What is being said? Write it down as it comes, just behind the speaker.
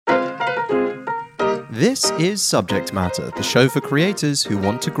This is Subject Matter, the show for creators who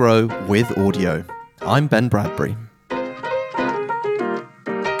want to grow with audio. I'm Ben Bradbury.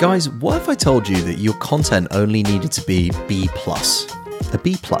 Guys, what if I told you that your content only needed to be B+? A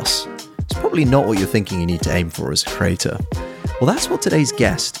B+. It's probably not what you're thinking you need to aim for as a creator. Well, that's what today's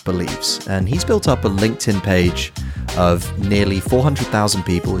guest believes, and he's built up a LinkedIn page of nearly 400,000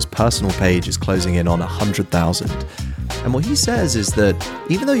 people. His personal page is closing in on 100,000. And what he says is that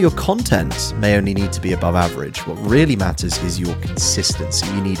even though your content may only need to be above average, what really matters is your consistency.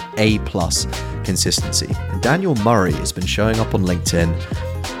 You need A+ consistency. And Daniel Murray has been showing up on LinkedIn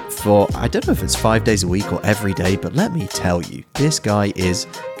for, I don't know if it's 5 days a week or every day, but let me tell you, this guy is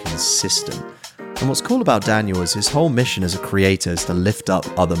consistent. And what's cool about Daniel is his whole mission as a creator is to lift up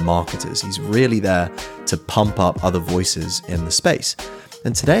other marketers. He's really there to pump up other voices in the space.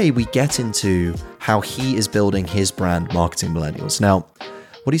 And today we get into how he is building his brand, Marketing Millennials. Now,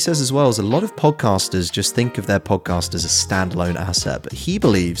 what he says as well is a lot of podcasters just think of their podcast as a standalone asset, but he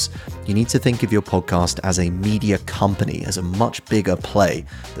believes you need to think of your podcast as a media company, as a much bigger play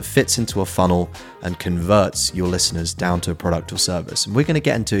that fits into a funnel and converts your listeners down to a product or service. And we're going to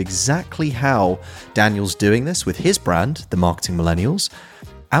get into exactly how Daniel's doing this with his brand, the Marketing Millennials.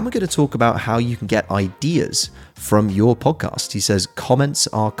 And we're going to talk about how you can get ideas from your podcast. He says comments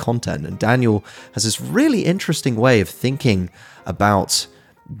are content. And Daniel has this really interesting way of thinking about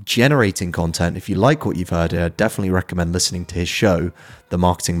generating content. If you like what you've heard here, I definitely recommend listening to his show, The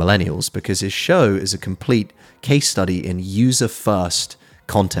Marketing Millennials, because his show is a complete case study in user-first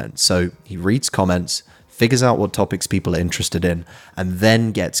content. So he reads comments, figures out what topics people are interested in, and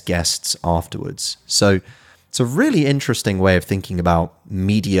then gets guests afterwards. So it's a really interesting way of thinking about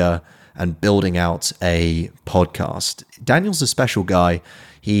media and building out a podcast. Daniel's a special guy.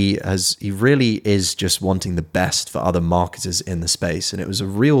 He really is just wanting the best for other marketers in the space. And it was a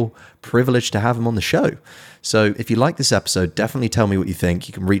real privilege to have him on the show. So if you like this episode, definitely tell me what you think.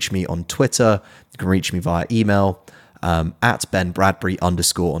 You can reach me on Twitter. You can reach me via email at benbradbury_ on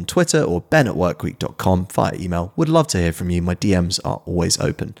Twitter or ben@workweek.com via email. Would love to hear from you. My DMs are always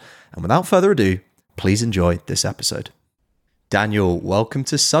open. And without further ado, please enjoy this episode. Daniel, welcome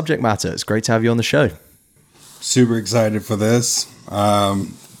to Subject Matter. It's great to have you on the show. Super excited for this.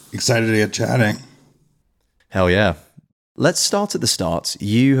 Excited to get chatting. Hell yeah. Let's start at the start.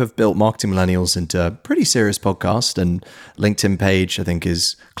 You have built Marketing Millennials into a pretty serious podcast, and LinkedIn page, I think,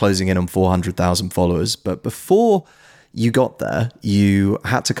 is closing in on 400,000 followers. But before you got there, you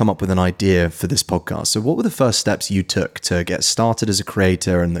had to come up with an idea for this podcast. So what were the first steps you took to get started as a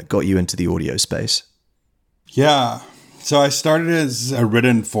creator and that got you into the audio space? Yeah. So I started as a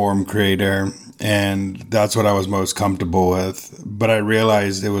written form creator, and that's what I was most comfortable with. But I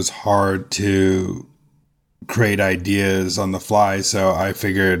realized it was hard to create ideas on the fly. So I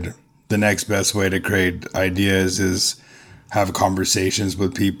figured the next best way to create ideas is have conversations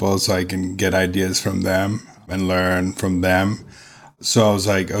with people so I can get ideas from them and learn from them. So I was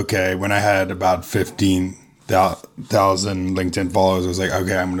like, okay, when I had about 15,000 LinkedIn followers, I was like,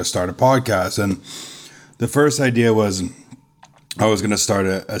 okay, I'm going to start a podcast. And the first idea was I was going to start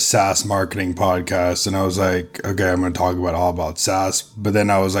a SaaS marketing podcast. And I was like, okay, I'm going to talk all about SaaS. But then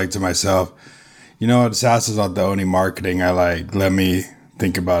I was like to myself, you know what, SaaS is not the only marketing I like. Let me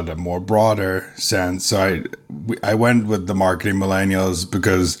think about a more broader sense. So I went with the Marketing Millennials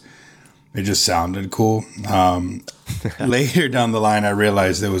because it just sounded cool. Later down the line, I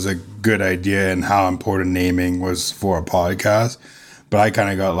realized it was a good idea and how important naming was for a podcast. But I kind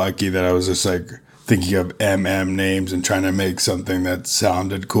of got lucky that I was just like thinking of names and trying to make something that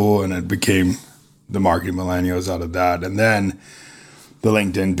sounded cool. And it became the Marketing Millennials out of that. And then the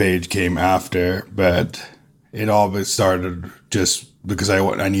LinkedIn page came after. But it all started just because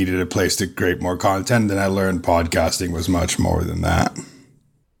I needed a place to create more content. Then I learned podcasting was much more than that.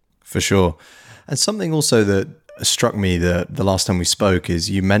 For sure. And something also that struck me the last time we spoke is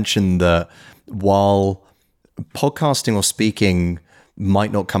you mentioned that while podcasting or speaking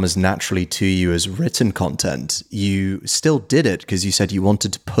might not come as naturally to you as written content, you still did it because you said you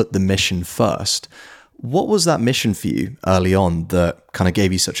wanted to put the mission first. What was that mission for you early on that kind of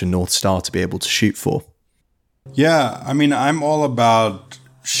gave you such a North Star to be able to shoot for? Yeah, I mean, I'm all about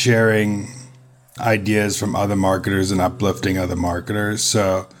sharing ideas from other marketers and uplifting other marketers.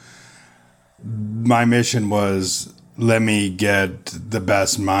 So my mission was, let me get the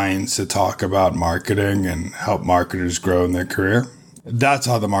best minds to talk about marketing and help marketers grow in their career. That's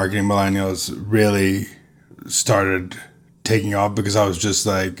how the Marketing Millennials really started taking off, because I was just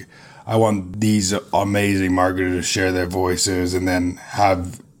like, I want these amazing marketers to share their voices and then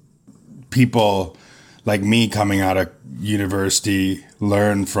have people like me coming out of university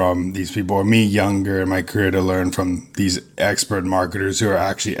learn from these people, or me younger in my career to learn from these expert marketers who are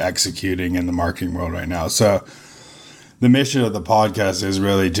actually executing in the marketing world right now. So the mission of the podcast is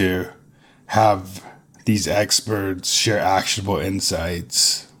really to have these experts share actionable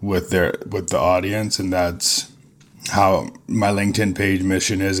insights with the audience, and that's how my LinkedIn page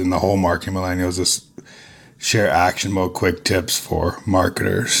mission is, and the whole Marketing Millennials is share actionable quick tips for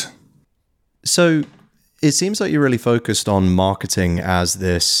marketers. So it seems like you're really focused on marketing as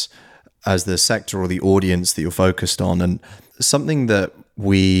the sector or the audience that you're focused on, and something that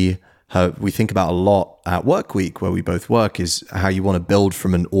we think about a lot at Work Week, where we both work, is how you want to build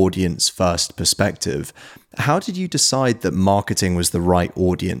from an audience first perspective. How did you decide that marketing was the right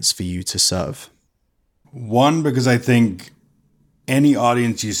audience for you to serve? One, because I think any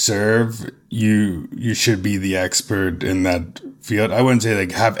audience you serve, you should be the expert in that field. I wouldn't say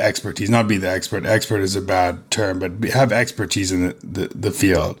like have expertise, not be the expert. Expert is a bad term, but have expertise in the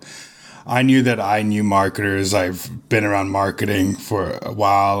field. I knew that I knew marketers. I've been around marketing for a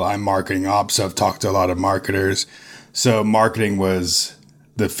while. I'm marketing ops, so I've talked to a lot of marketers. So marketing was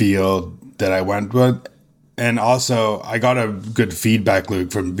the field that I went with. And also I got a good feedback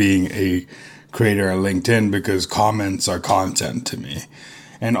loop from being a creator on LinkedIn, because comments are content to me.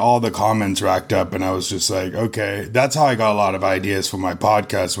 And all the comments racked up, and I was just like, okay, that's how I got a lot of ideas for my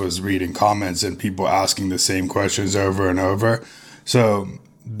podcast, was reading comments and people asking the same questions over and over. So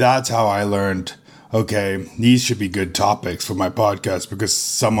that's how I learned, okay, these should be good topics for my podcast, because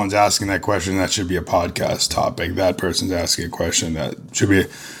someone's asking that question, that should be a podcast topic. That person's asking a question, that should be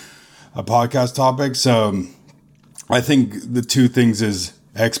a podcast topic. So I think the two things is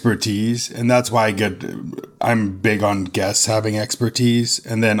expertise, and that's why I'm big on guests having expertise,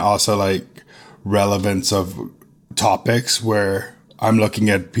 and then also like relevance of topics, where I'm looking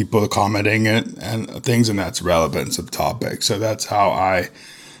at people commenting it and things, and that's relevance of topics. So that's how I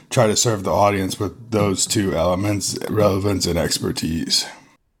try to serve the audience, with those two elements, relevance and expertise.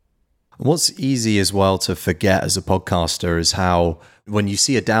 What's easy as well to forget as a podcaster is how when you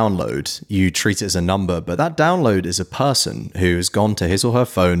see a download, you treat it as a number, but that download is a person who has gone to his or her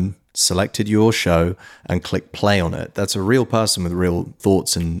phone, selected your show, and clicked play on it. That's a real person with real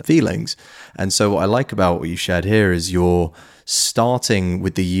thoughts and feelings. And so what I like about what you shared here is you're starting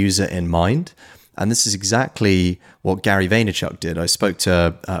with the user in mind. And this is exactly what Gary Vaynerchuk did. I spoke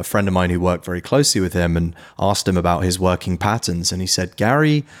to a friend of mine who worked very closely with him and asked him about his working patterns. And he said,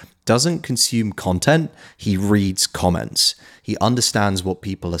 Gary doesn't consume content, he reads comments. He understands what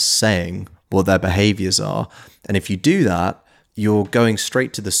people are saying, what their behaviors are. And if you do that, you're going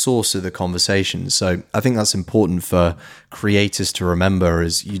straight to the source of the conversation. So I think that's important for creators to remember,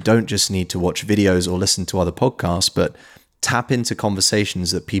 is you don't just need to watch videos or listen to other podcasts, but tap into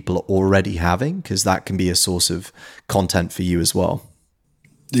conversations that people are already having, because that can be a source of content for you as well.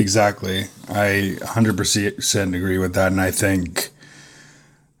 Exactly. I 100% agree with that. And I think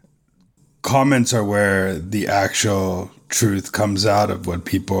comments are where the actual truth comes out of what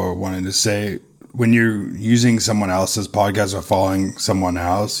people are wanting to say. When you're using someone else's podcast or following someone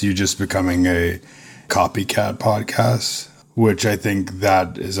else, you're just becoming a copycat podcast, which I think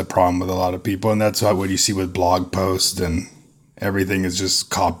that is a problem with a lot of people. And that's what you see with blog posts, and everything is just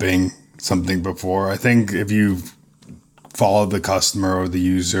copying something before. I think if you follow the customer or the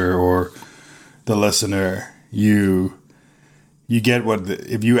user or the listener, you get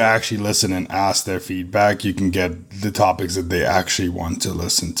if you actually listen and ask their feedback, you can get the topics that they actually want to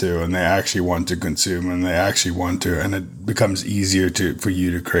listen to, and they actually want to consume, and they actually want to, and it becomes easier for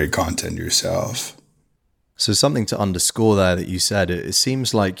you to create content yourself. So something to underscore there that you said, it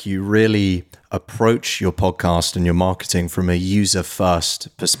seems like you really approach your podcast and your marketing from a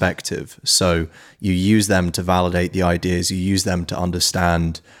user-first perspective. So you use them to validate the ideas, you use them to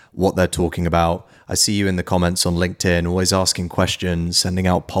understand what they're talking about. I see you in the comments on LinkedIn, always asking questions, sending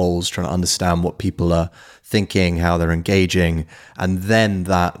out polls, trying to understand what people are thinking, how they're engaging, and then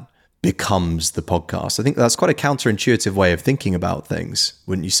that becomes the podcast. I think that's quite a counterintuitive way of thinking about things,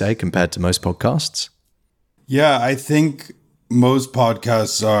 wouldn't you say, compared to most podcasts? Yeah, I think most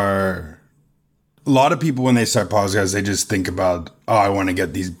podcasts are, a lot of people when they start podcasts, they just think about, oh, I want to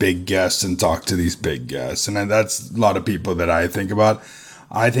get these big guests and talk to these big guests. And that's a lot of people that I think about.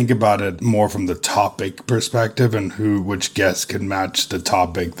 I think about it more from the topic perspective and which guests can match the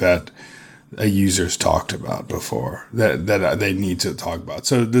topic that a user's talked about before, that they need to talk about.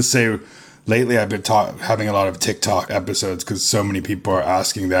 So to say, lately I've been having a lot of TikTok episodes because so many people are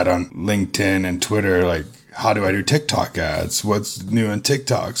asking that on LinkedIn and Twitter, like, how do I do TikTok ads? What's new in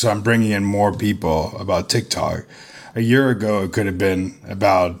TikTok? So I'm bringing in more people about TikTok. A year ago, it could have been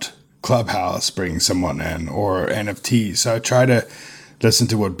about Clubhouse, bringing someone in, or NFTs. So I try to listen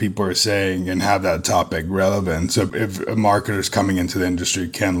to what people are saying and have that topic relevant. So if marketers coming into the industry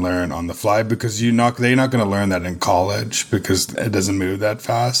can learn on the fly, because they're not going to learn that in college because it doesn't move that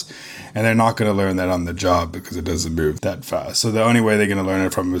fast. And they're not going to learn that on the job because it doesn't move that fast. So the only way they're going to learn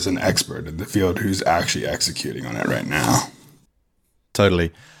it from is an expert in the field who's actually executing on it right now.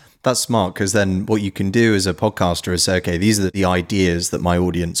 Totally. That's smart, because then what you can do as a podcaster is say, okay, these are the ideas that my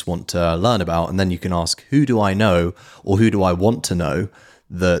audience want to learn about. And then you can ask, who do I know or who do I want to know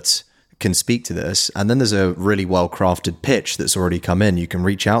that can speak to this? And then there's a really well-crafted pitch that's already come in. You can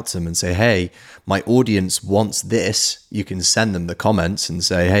reach out to them and say, hey, my audience wants this. You can send them the comments and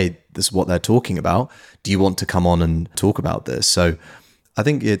say, hey, this is what they're talking about. Do you want to come on and talk about this? So I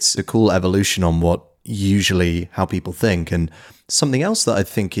think it's a cool evolution on what usually how people think. And something else that I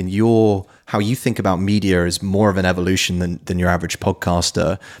think in how you think about media is more of an evolution than your average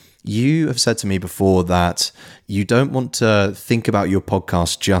podcaster. You have said to me before that you don't want to think about your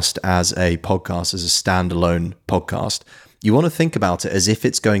podcast just as a podcast, as a standalone podcast. You want to think about it as if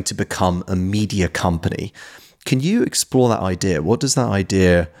it's going to become a media company. Can you explore that idea? What does that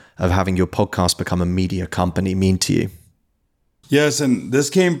idea of having your podcast become a media company mean to you? Yes, and this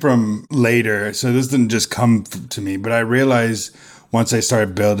came from later, so this didn't just come to me, but I realized once I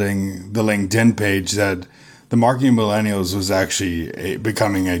started building the LinkedIn page that the Marketing Millennials was actually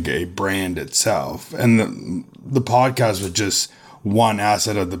becoming a brand itself. And the podcast was just one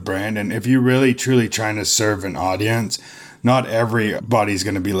asset of the brand. And if you're really truly trying to serve an audience, not everybody's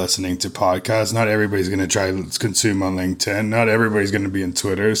going to be listening to podcasts. Not everybody's going to try to consume on LinkedIn. Not everybody's going to be on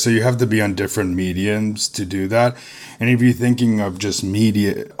Twitter. So you have to be on different mediums to do that. And if you're thinking of just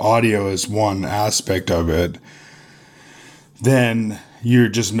media, audio as one aspect of it, then you're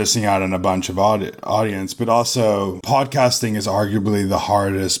just missing out on a bunch of audience. But also, podcasting is arguably the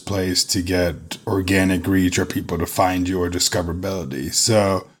hardest place to get organic reach or people to find you or discoverability.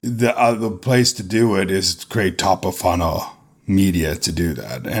 So the place to do it is to create top of funnel media to do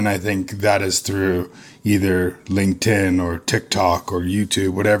that. And I think that is through either LinkedIn or TikTok or YouTube,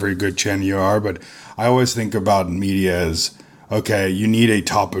 whatever good channel you are. But I always think about media as, okay, you need a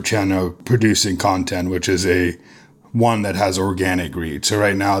top of channel producing content, which is one that has organic reach. So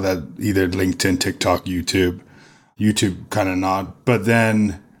right now that either LinkedIn, TikTok, YouTube kind of not. But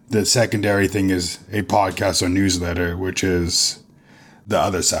then the secondary thing is a podcast or newsletter, which is the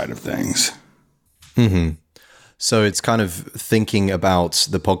other side of things. Mm-hmm. So it's kind of thinking about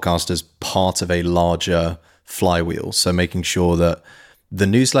the podcast as part of a larger flywheel. So making sure that the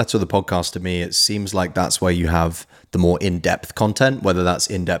newsletter or the podcast, to me, it seems like that's where you have the more in-depth content, whether that's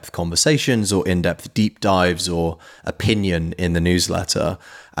in-depth conversations or in-depth deep dives or opinion in the newsletter.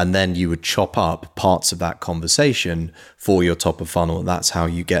 And then you would chop up parts of that conversation for your top of funnel. That's how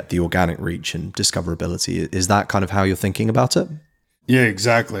you get the organic reach and discoverability. Is that kind of how you're thinking about it? Yeah,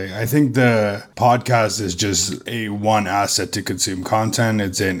 exactly. I think the podcast is just a one asset to consume content.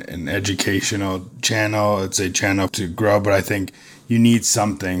 It's an educational channel. It's a channel to grow, but I think you need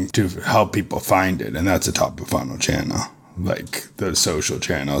something to help people find it. And that's a top of funnel channel, like the social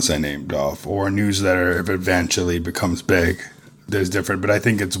channels I named off, or a newsletter if it eventually becomes big. There's different, but I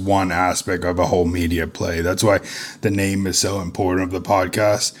think it's one aspect of a whole media play. That's why the name is so important of the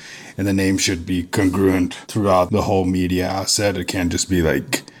podcast, and the name should be congruent throughout the whole media asset. It can't just be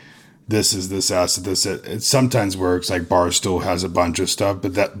like, this is this asset, this. It sometimes works, like Barstool has a bunch of stuff,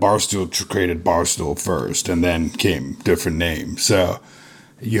 but that Barstool created Barstool first and then came different names. So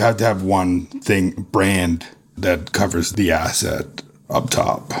you have to have one brand that covers the asset up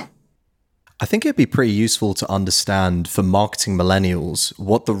top. I think it'd be pretty useful to understand for Marketing Millennials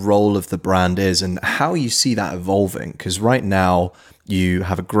what the role of the brand is and how you see that evolving. Because right now you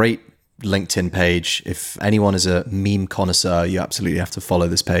have a great LinkedIn page. If anyone is a meme connoisseur, you absolutely have to follow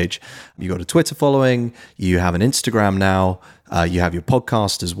this page. You got a Twitter following, you have an Instagram now, you have your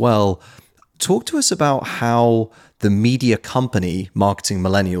podcast as well. Talk to us about how the media company Marketing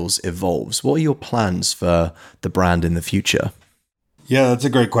Millennials evolves. What are your plans for the brand in the future? Yeah, that's a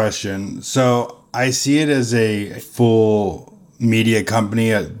great question. So I see it as a full media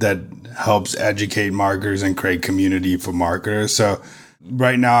company that helps educate marketers and create community for marketers. So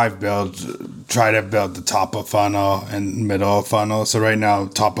right now I've tried to build the top of funnel and middle of funnel. So right now,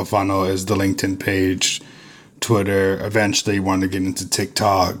 top of funnel is the LinkedIn page, Twitter. Eventually want to get into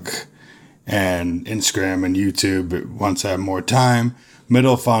TikTok and Instagram and YouTube once I have more time.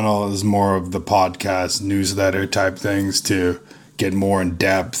 Middle funnel is more of the podcast, newsletter type things to get more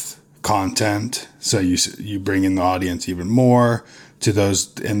in-depth content. So you bring in the audience even more to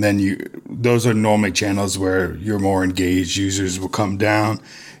those, and then those are normally channels where your more engaged users will come down.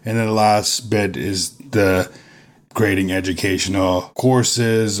 And then the last bit is the creating educational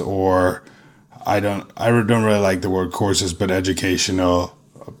courses, or I don't really like the word courses, but educational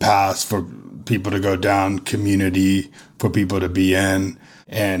paths for people to go down, community for people to be in,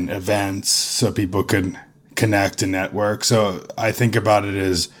 and events so people could connect and network. So I think about it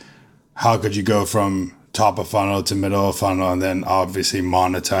as how could you go from top of funnel to middle of funnel, and then obviously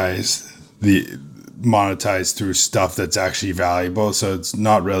monetize through stuff that's actually valuable. So it's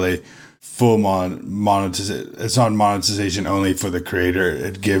not really full monetization. It's not monetization only for the creator.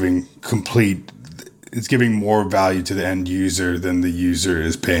 It's giving more value to the end user than the user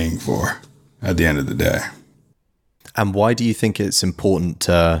is paying for at the end of the day. And why do you think it's important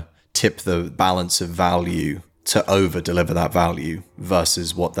to tip the balance of value to over deliver that value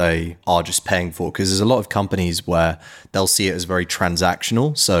versus what they are just paying for? Because there's a lot of companies where they'll see it as very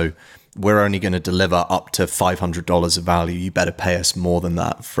transactional. So we're only going to deliver up to $500 of value. You better pay us more than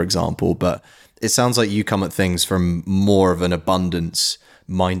that, for example. But it sounds like you come at things from more of an abundance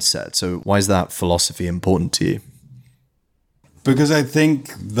mindset. So why is that philosophy important to you? Because I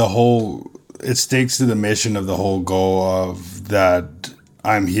think it stakes to the mission of the whole goal of that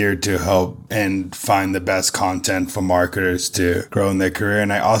I'm here to help and find the best content for marketers to grow in their career.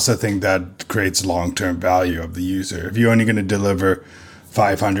 And I also think that creates long-term value of the user. If you're only going to deliver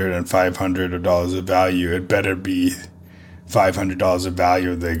 $500 and $500 of value, it better be $500 of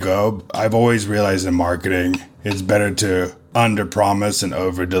value as they go. I've always realized in marketing, it's better to under-promise and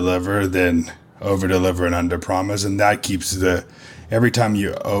over-deliver than over-deliver and under-promise. And that keeps every time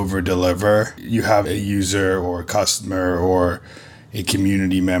you over-deliver, you have a user or a customer or a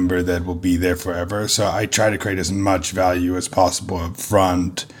community member that will be there forever. So I try to create as much value as possible up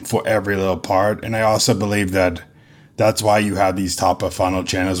front for every little part. And I also believe that that's why you have these top of funnel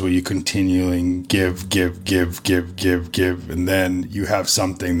channels where you continually give. And then you have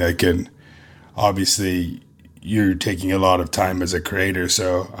something that can, obviously, you're taking a lot of time as a creator.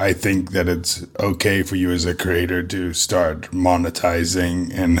 So I think that it's okay for you as a creator to start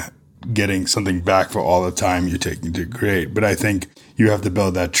monetizing and getting something back for all the time you're taking to create. But I think you have to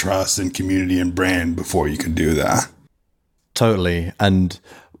build that trust and community and brand before you can do that. Totally. And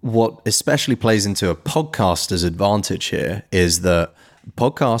what especially plays into a podcaster's advantage here is that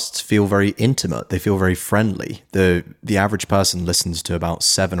podcasts feel very intimate. They feel very friendly. The average person listens to about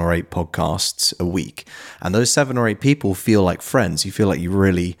 7 or 8 podcasts a week. And those 7 or 8 people feel like friends. You feel like you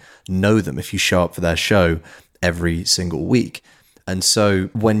really know them if you show up for their show every single week. And so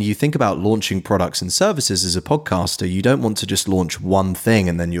when you think about launching products and services as a podcaster, you don't want to just launch one thing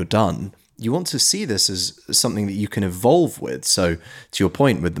and then you're done. You want to see this as something that you can evolve with. So to your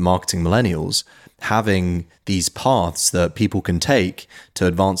point with the Marketing Millennials, having these paths that people can take to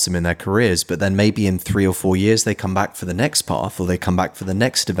advance them in their careers, but then maybe in 3 or 4 years, they come back for the next path, or they come back for the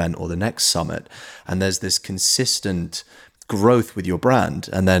next event or the next summit. And there's this consistent growth with your brand.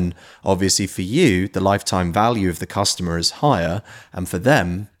 And then obviously for you, the lifetime value of the customer is higher. And for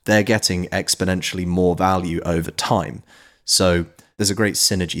them, they're getting exponentially more value over time. So there's a great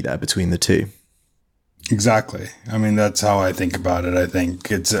synergy there between the two. Exactly. I mean, that's how I think about it. I think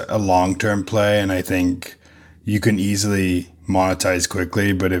it's a long-term play, and I think you can easily monetize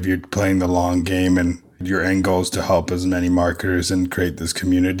quickly, but if you're playing the long game and your end goal is to help as many marketers and create this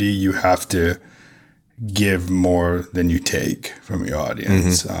community, you have to give more than you take from your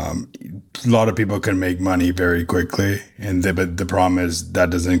audience. A lot of people can make money very quickly, but the problem is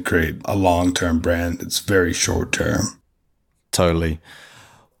that doesn't create a long-term brand. It's very short-term. Totally.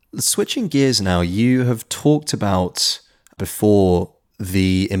 Switching gears now, you have talked about before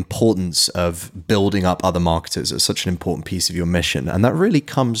the importance of building up other marketers as such an important piece of your mission. And that really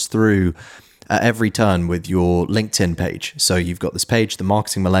comes through at every turn with your LinkedIn page. So you've got this page, the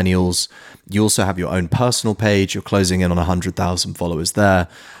Marketing Millennials. You also have your own personal page. You're closing in on 100,000 followers there.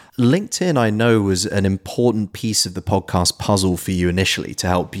 LinkedIn, I know, was an important piece of the podcast puzzle for you initially to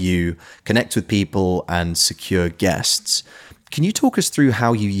help you connect with people and secure guests. Can you talk us through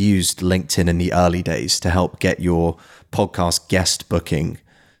how you used LinkedIn in the early days to help get your podcast guest booking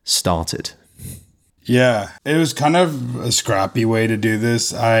started? Yeah, it was kind of a scrappy way to do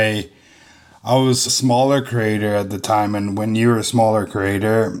this. I was a smaller creator at the time, and when you're a smaller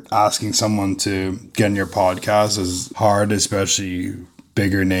creator, asking someone to get in your podcast is hard, especially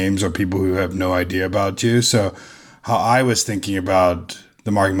bigger names or people who have no idea about you. So how I was thinking about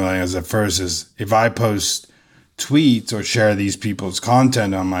the Marketing Millennials at first is if I post tweets or share these people's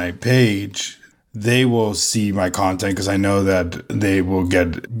content on my page, they will see my content because I know that they will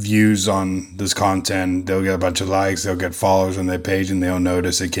get views on this content. They'll get a bunch of likes. They'll get followers on their page, and they'll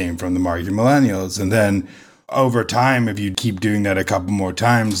notice it came from the Marketing Millennials. And then over time, if you keep doing that a couple more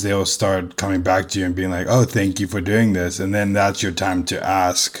times, they'll start coming back to you and being like, oh, thank you for doing this. And then that's your time to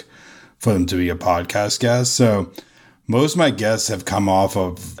ask for them to be a podcast guest. So most of my guests have come off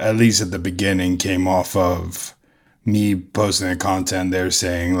of, at least at the beginning, came off of me posting the content. They're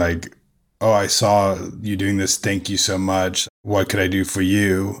saying like, oh, I saw you doing this. Thank you so much. What could I do for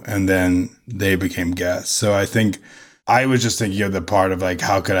you? And then they became guests. So I think I was just thinking of the part of like,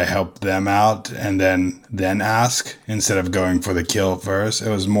 how could I help them out? And then ask instead of going for the kill first. It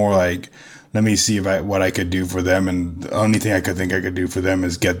was more like, let me see what I could do for them. And the only thing I could do for them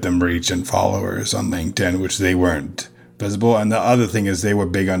is get them reach and followers on LinkedIn, which they weren't visible. And the other thing is they were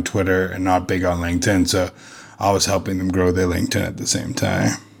big on Twitter and not big on LinkedIn. So I was helping them grow their LinkedIn at the same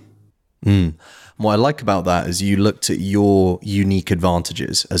time. What I like about that is you looked at your unique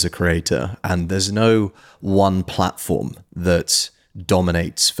advantages as a creator, and there's no one platform that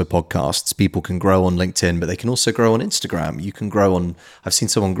dominates for podcasts. People can grow on LinkedIn, but they can also grow on Instagram. You can grow on, I've seen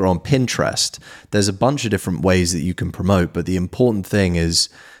someone grow on Pinterest. There's a bunch of different ways that you can promote, but the important thing is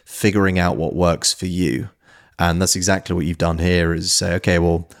figuring out what works for you. And that's exactly what you've done here, is say, okay,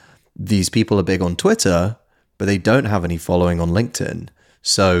 well, these people are big on Twitter, but they don't have any following on LinkedIn.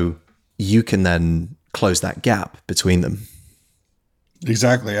 So you can then close that gap between them.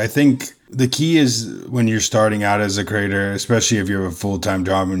 Exactly. I think the key is when you're starting out as a creator, especially if you have a full-time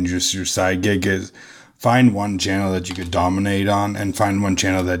job and just your side gig, is find one channel that you could dominate on, and find one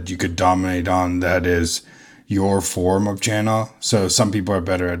channel that you could dominate on that is your form of channel. So some people are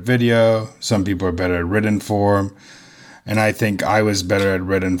better at video, some people are better at written form. And I think I was better at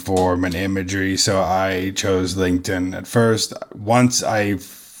written form and imagery. So I chose LinkedIn at first. Once I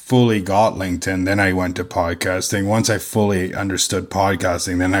fully got LinkedIn, then I went to podcasting. Once I fully understood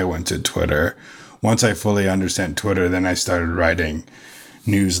podcasting, then I went to Twitter. Once I fully understand Twitter, then I started writing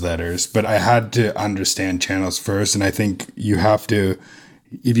newsletters. But I had to understand channels first. And I think you have to,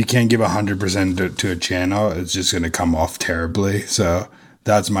 if you can't give 100% to a channel, it's just going to come off terribly. So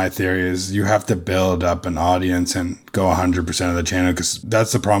that's my theory, is you have to build up an audience and go 100% of the channel, because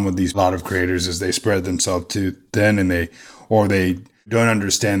that's the problem with these, a lot of creators, is they spread themselves too thin, and they don't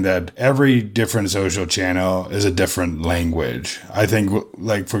understand that every different social channel is a different language. I think,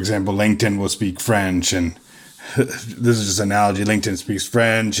 like, for example, LinkedIn will speak French, and this is just an analogy. LinkedIn speaks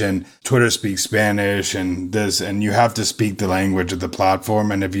French and Twitter speaks Spanish, and you have to speak the language of the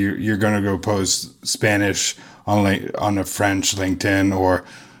platform. And if you're going to go post Spanish on a French LinkedIn, or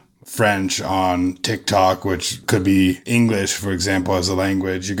French on TikTok, which could be English, for example, as a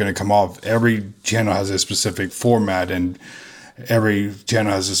language, you're going to come off. Every channel has a specific format, and every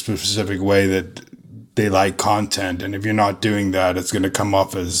channel has a specific way that they like content. And if you're not doing that, it's going to come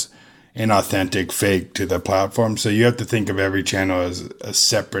off as inauthentic, fake to the platform. So you have to think of every channel as a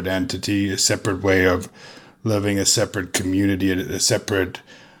separate entity, a separate way of living, a separate community, a separate,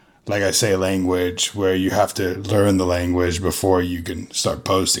 like I say, language, where you have to learn the language before you can start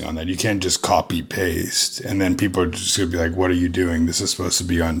posting on that. You can't just copy paste, and then people are just going to be like, what are you doing? This is supposed to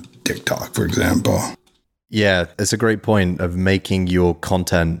be on TikTok, for example. Yeah, it's a great point of making your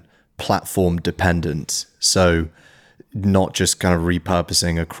content platform dependent. So not just kind of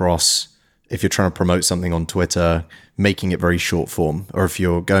repurposing across, if you're trying to promote something on Twitter, making it very short form, or if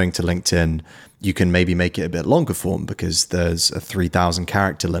you're going to LinkedIn, you can maybe make it a bit longer form because there's a 3,000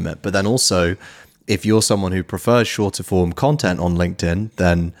 character limit. But then also, if you're someone who prefers shorter form content on LinkedIn,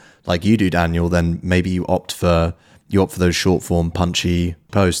 then like you do, Daniel, then maybe you opt for those short form punchy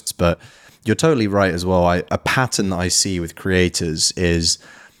posts. But you're totally right as well. A pattern that I see with creators is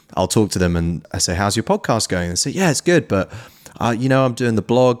I'll talk to them and I say, how's your podcast going? And they say, yeah, it's good. But I'm doing the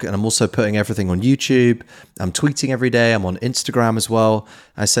blog, and I'm also putting everything on YouTube. I'm tweeting every day. I'm on Instagram as well.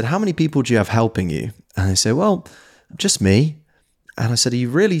 I said, how many people do you have helping you? And they say, well, just me. And I said, are you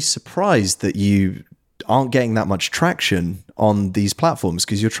really surprised that you aren't getting that much traction on these platforms?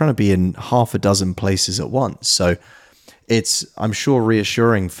 Because you're trying to be in half a dozen places at once. So it's, I'm sure,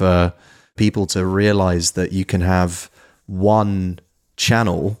 reassuring for people to realize that you can have one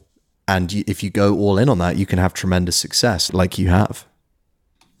channel, and if you go all in on that, you can have tremendous success like you have.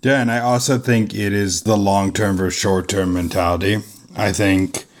 Yeah, and I also think it is the long-term versus short-term mentality. I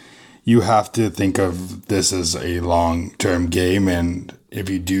think you have to think of this as a long-term game, and if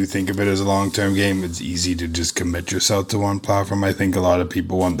you do think of it as a long-term game, it's easy to just commit yourself to one platform. I think a lot of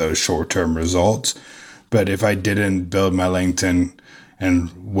people want those short-term results, but if I didn't build my LinkedIn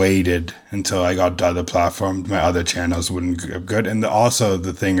and waited until I got to other platforms, my other channels wouldn't get good. And also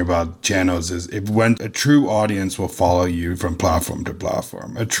the thing about channels is when a true audience will follow you from platform to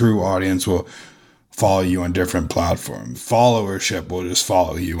platform. A true audience will follow you on different platforms. Followership will just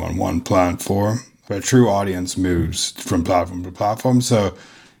follow you on one platform. but a true audience moves from platform to platform. So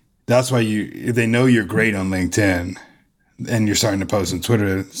that's why if they know you're great on LinkedIn and you're starting to post on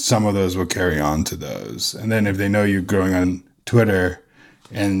Twitter, some of those will carry on to those. And then if they know you're growing on Twitter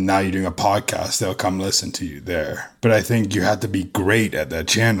and now you're doing a podcast, they'll come listen to you there. But I think you have to be great at that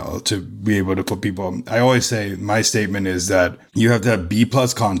channel to be able to put people. I always say my statement is that you have to have B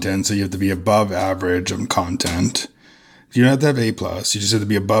plus content. So you have to be above average on content. You don't have to have A plus. You just have to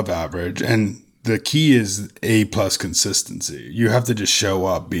be above average. And the key is A plus consistency. You have to just show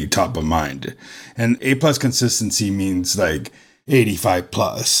up, be top of mind. And A plus consistency means like 85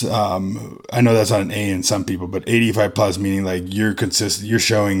 plus. I know that's not an A in some people, but 85 plus meaning like you're consistent, you're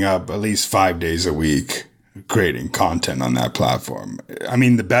showing up at least 5 days a week creating content on that platform. I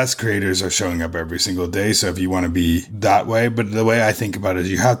mean, the best creators are showing up every single day. So if you want to be that way, but the way I think about it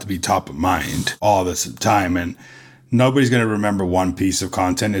is you have to be top of mind all this time. And nobody's going to remember one piece of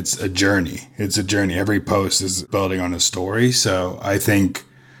content. It's a journey. It's a journey. Every post is building on a story. So I think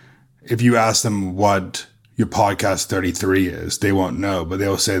if you ask them what your podcast 33 is, they won't know, but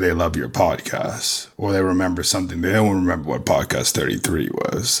they'll say they love your podcast or they remember something. They don't remember what podcast 33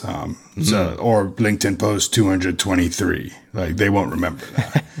 was. So, or LinkedIn post 223. Like they won't remember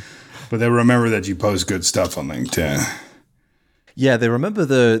that, but they remember that you post good stuff on LinkedIn. Yeah. They remember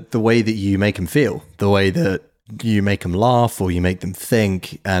the way that you make them feel, the way that you make them laugh or you make them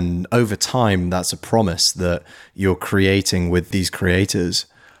think. And over time, that's a promise that you're creating with these creators.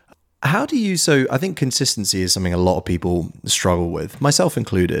 How do you, so I think consistency is something a lot of people struggle with, myself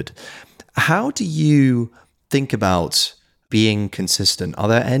included. How do you think about being consistent? Are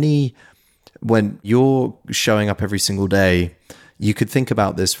there any, when you're showing up every single day, you could think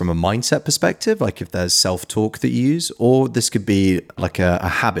about this from a mindset perspective, like if there's self-talk that you use, or this could be like a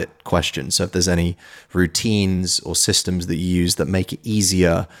habit question. So if there's any routines or systems that you use that make it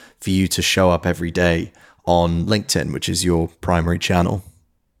easier for you to show up every day on LinkedIn, which is your primary channel.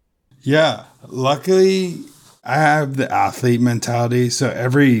 Yeah, luckily I have the athlete mentality. So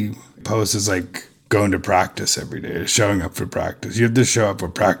every post is like going to practice every day, showing up for practice. You have to show up for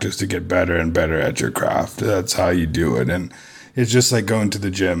practice to get better and better at your craft. That's how you do it. And it's just like going to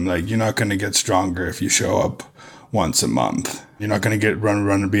the gym. Like you're not going to get stronger if you show up once a month. You're not going to run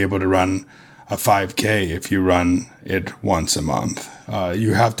and be able to run a 5K if you run it once a month.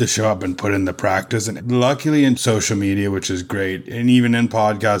 You have to show up and put in the practice. And luckily in social media, which is great, and even in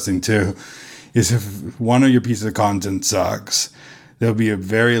podcasting too, is if one of your pieces of content sucks, there'll be a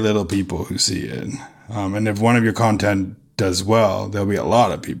very little people who see it. And if one of your content does well, there'll be a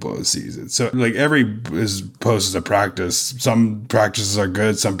lot of people who sees it. So like every post is a practice. Some practices are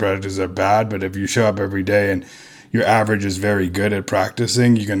good, some practices are bad, but if you show up every day and your average is very good at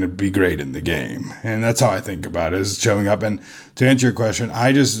practicing, you're going to be great in the game. And that's how I think about it, is showing up. And to answer your question,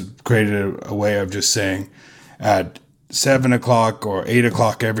 I just created a way of just saying at 7 o'clock or 8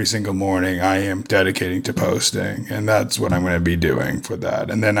 o'clock every single morning, I am dedicating to posting. And that's what I'm going to be doing for that.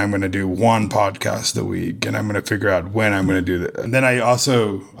 And then I'm going to do one podcast a week, and I'm going to figure out when I'm going to do that. And then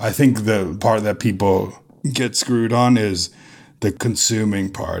I think the part that people get screwed on is the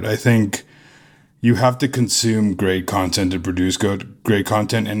consuming part. I think you have to consume great content and produce great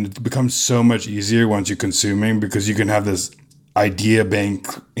content. And it becomes so much easier once you're consuming, because you can have this idea bank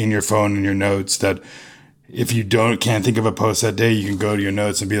in your phone and your notes that if you can't think of a post that day, you can go to your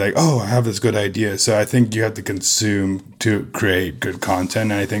notes and be like, oh, I have this good idea. So I think you have to consume to create good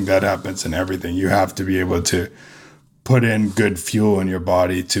content. And I think that happens in everything. You have to be able to put in good fuel in your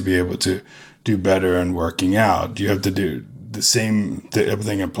body to be able to do better and working out. You have to do the same,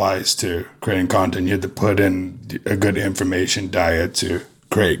 everything applies to creating content. You have to put in a good information diet to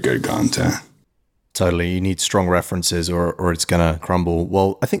create good content. Totally. You need strong references or it's going to crumble.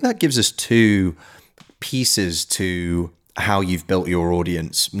 Well, I think that gives us two pieces to how you've built your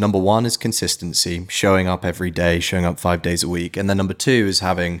audience. Number one is consistency, showing up every day, showing up 5 days a week. And then number two is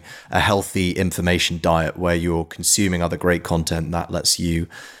having a healthy information diet where you're consuming other great content that lets you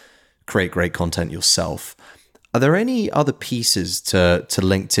create great content yourself. Are there any other pieces to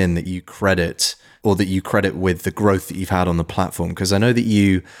LinkedIn that you credit with the growth that you've had on the platform? Because I know that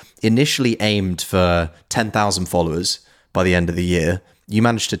you initially aimed for 10,000 followers by the end of the year. You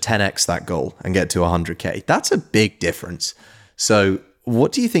managed to 10x that goal and get to 100K. That's a big difference. So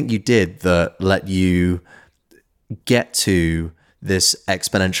what do you think you did that let you get to this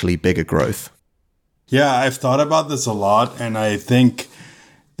exponentially bigger growth? Yeah, I've thought about this a lot, and I think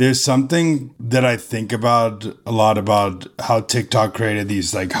there's something that I think about a lot about how TikTok created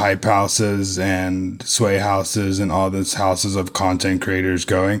these like hype houses and sway houses and all these houses of content creators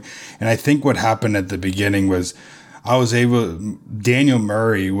going. And I think what happened at the beginning was Daniel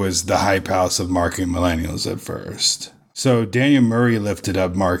Murray was the hype house of Marketing Millennials at first. So Daniel Murray lifted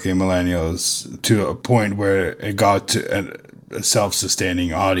up Marketing Millennials to a point where it got to a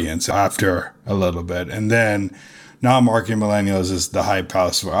self-sustaining audience after a little bit. And then now Marketing Millennials is the hype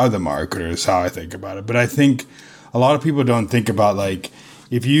house for other marketers, how I think about it. But I think a lot of people don't think about, like,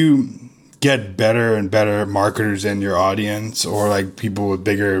 if you get better and better marketers in your audience, or like people with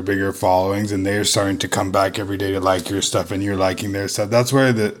bigger followings, and they're starting to come back every day to like your stuff and you're liking their stuff, that's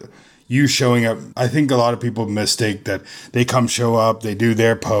where you showing up. I think a lot of people mistake that they come show up, they do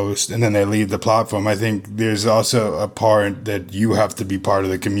their post, and then they leave the platform. I think there's also a part that you have to be part of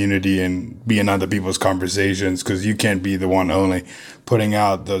the community and be in other people's conversations, because you can't be the one only putting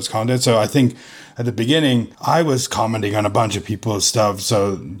out those content. So I think at the beginning, I was commenting on a bunch of people's stuff,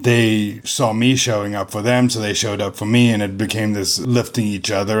 so they saw me showing up for them, so they showed up for me, and it became this lifting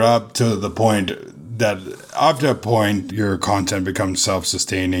each other up to the point that after a point, your content becomes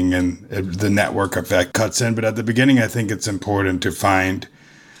self-sustaining and the network effect cuts in. But at the beginning, I think it's important to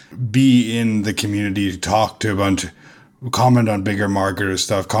be in the community, talk to a bunch, comment on bigger marketers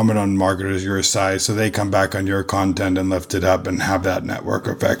stuff, comment on marketers your size, so they come back on your content and lift it up and have that network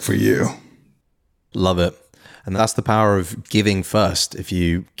effect for you. Love it. And that's the power of giving first. If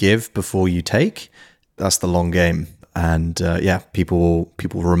you give before you take, that's the long game. And people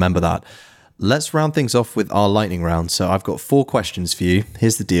will remember that. Let's round things off with our lightning round. So I've got 4 questions for you.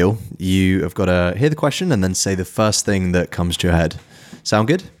 Here's the deal. You have got to hear the question and then say the first thing that comes to your head. Sound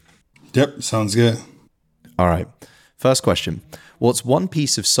good? Yep, sounds good. All right. First question. What's one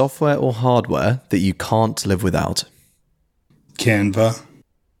piece of software or hardware that you can't live without? Canva.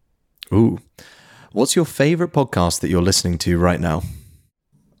 Ooh. What's your favorite podcast that you're listening to right now?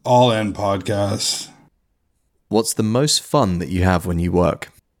 All In Podcasts. What's the most fun that you have when you work?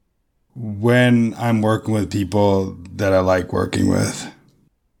 When I'm working with people that I like working with.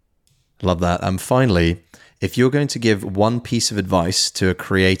 Love that. And finally, if you're going to give one piece of advice to a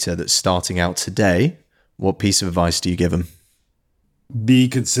creator that's starting out today, what piece of advice do you give them? Be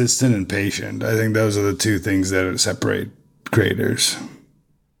consistent and patient. I think those are the 2 things that separate creators.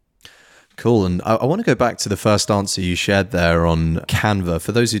 Cool. And I want to go back to the first answer you shared there on Canva.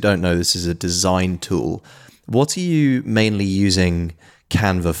 For those who don't know, this is a design tool. What are you mainly using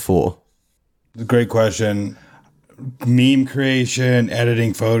Canva for? Great question. Meme creation,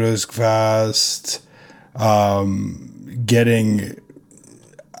 editing photos fast, I'm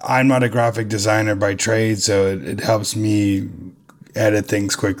not a graphic designer by trade, so it helps me edit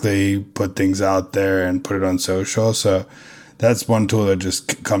things quickly, put things out there, and put it on social. So that's one tool that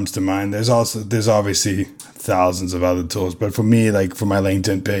just comes to mind. There's obviously thousands of other tools, but for me, like for my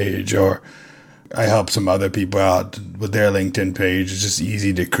LinkedIn page, or I help some other people out with their LinkedIn page, it's just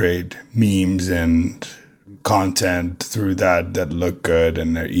easy to create memes and content through that look good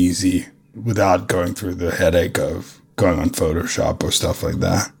and they're easy without going through the headache of going on Photoshop or stuff like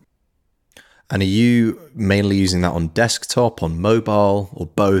that. And are you mainly using that on desktop, on mobile, or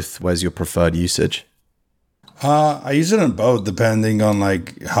both? Where's your preferred usage? I use it on both, depending on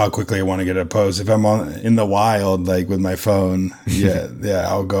like how quickly I want to get a post. If I'm in the wild, like with my phone,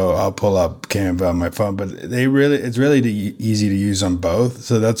 I'll pull up Canva on my phone. But it's really easy to use on both.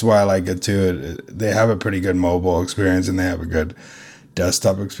 So that's why I like it too. They have a pretty good mobile experience and they have a good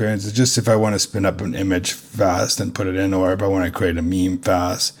desktop experience. It's just if I want to spin up an image fast and put it in, or if I want to create a meme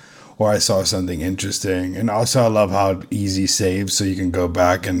fast, or I saw something interesting. And also I love how easy saves, so you can go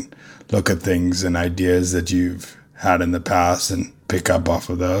back and look at things and ideas that you've had in the past and pick up off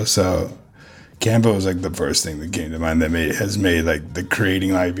of those. So Canva was like the first thing that came to mind that has made like the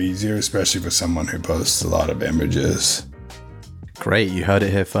creating life easier, especially for someone who posts a lot of images. Great. You heard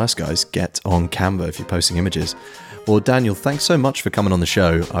it here first, guys. Get on Canva if you're posting images. Well, Daniel, thanks so much for coming on the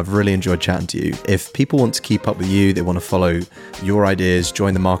show. I've really enjoyed chatting to you. If people want to keep up with you, they want to follow your ideas,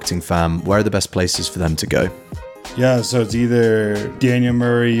 join the marketing fam, where are the best places for them to go? Yeah, so it's either Daniel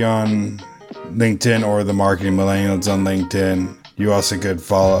Murray on LinkedIn or the Marketing Millennials on LinkedIn. You also could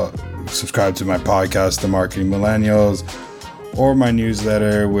subscribe to my podcast, The Marketing Millennials, or my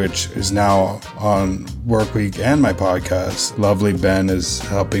newsletter, which is now on Workweek and my podcast. Lovely Ben is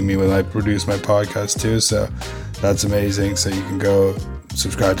helping me when I produce my podcast too, so that's amazing. So you can go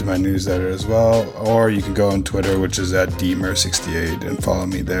subscribe to my newsletter as well, or you can go on Twitter, which is at dmer68, and follow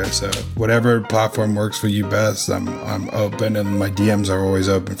me there. So whatever platform works for you best, I'm open, and my DMs are always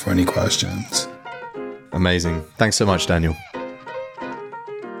open for any questions. Amazing. Thanks so much, Daniel.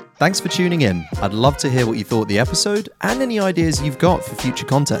 Thanks for tuning in. I'd love to hear what you thought of the episode and any ideas you've got for future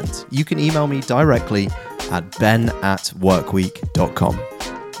content. You can email me directly at ben@workweek.com.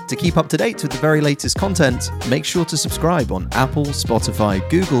 To keep up to date with the very latest content, make sure to subscribe on Apple, Spotify,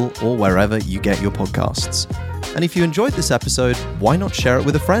 Google, or wherever you get your podcasts. And if you enjoyed this episode, why not share it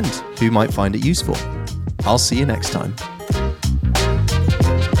with a friend who might find it useful? I'll see you next time.